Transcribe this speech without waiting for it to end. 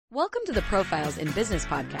Welcome to the Profiles in Business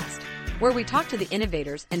podcast, where we talk to the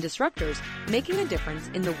innovators and disruptors making a difference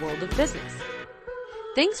in the world of business.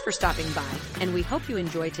 Thanks for stopping by, and we hope you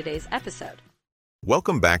enjoy today's episode.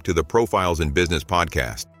 Welcome back to the Profiles in Business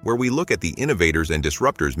podcast, where we look at the innovators and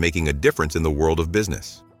disruptors making a difference in the world of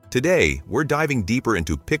business. Today, we're diving deeper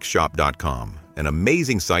into pickshop.com, an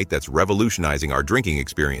amazing site that's revolutionizing our drinking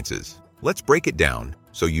experiences. Let's break it down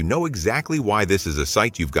so you know exactly why this is a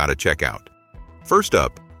site you've got to check out. First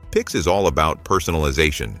up, Picks is all about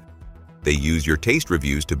personalization. They use your taste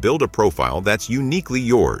reviews to build a profile that's uniquely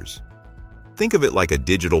yours. Think of it like a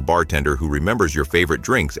digital bartender who remembers your favorite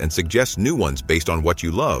drinks and suggests new ones based on what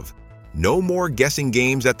you love. No more guessing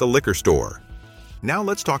games at the liquor store. Now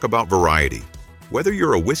let's talk about variety. Whether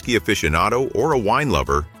you're a whiskey aficionado or a wine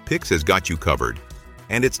lover, Picks has got you covered.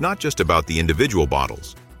 And it's not just about the individual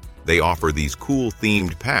bottles. They offer these cool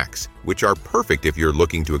themed packs, which are perfect if you're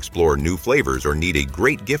looking to explore new flavors or need a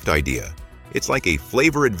great gift idea. It's like a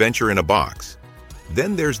flavor adventure in a box.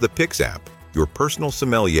 Then there's the Picks app, your personal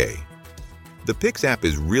sommelier. The Picks app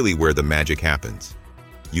is really where the magic happens.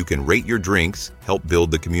 You can rate your drinks, help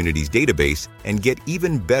build the community's database, and get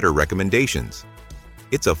even better recommendations.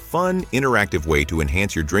 It's a fun, interactive way to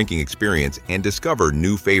enhance your drinking experience and discover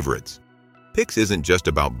new favorites. Picks isn't just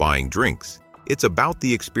about buying drinks. It's about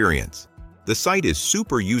the experience. The site is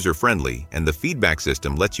super user-friendly, and the feedback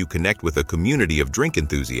system lets you connect with a community of drink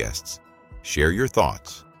enthusiasts. Share your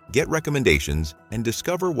thoughts, get recommendations, and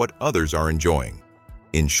discover what others are enjoying.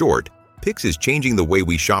 In short, Picks is changing the way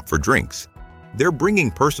we shop for drinks. They're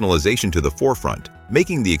bringing personalization to the forefront,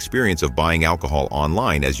 making the experience of buying alcohol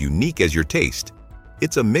online as unique as your taste.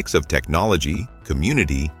 It's a mix of technology,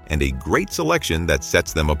 community, and a great selection that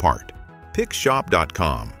sets them apart.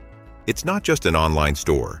 Pickshop.com. It's not just an online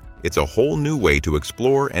store, it's a whole new way to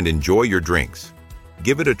explore and enjoy your drinks.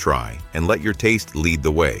 Give it a try and let your taste lead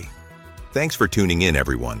the way. Thanks for tuning in,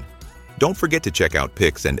 everyone. Don't forget to check out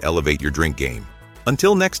Picks and elevate your drink game.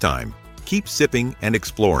 Until next time, keep sipping and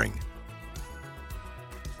exploring.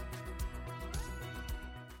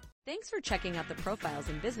 Thanks for checking out the Profiles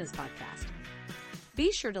in Business podcast.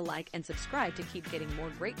 Be sure to like and subscribe to keep getting more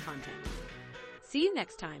great content. See you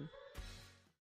next time.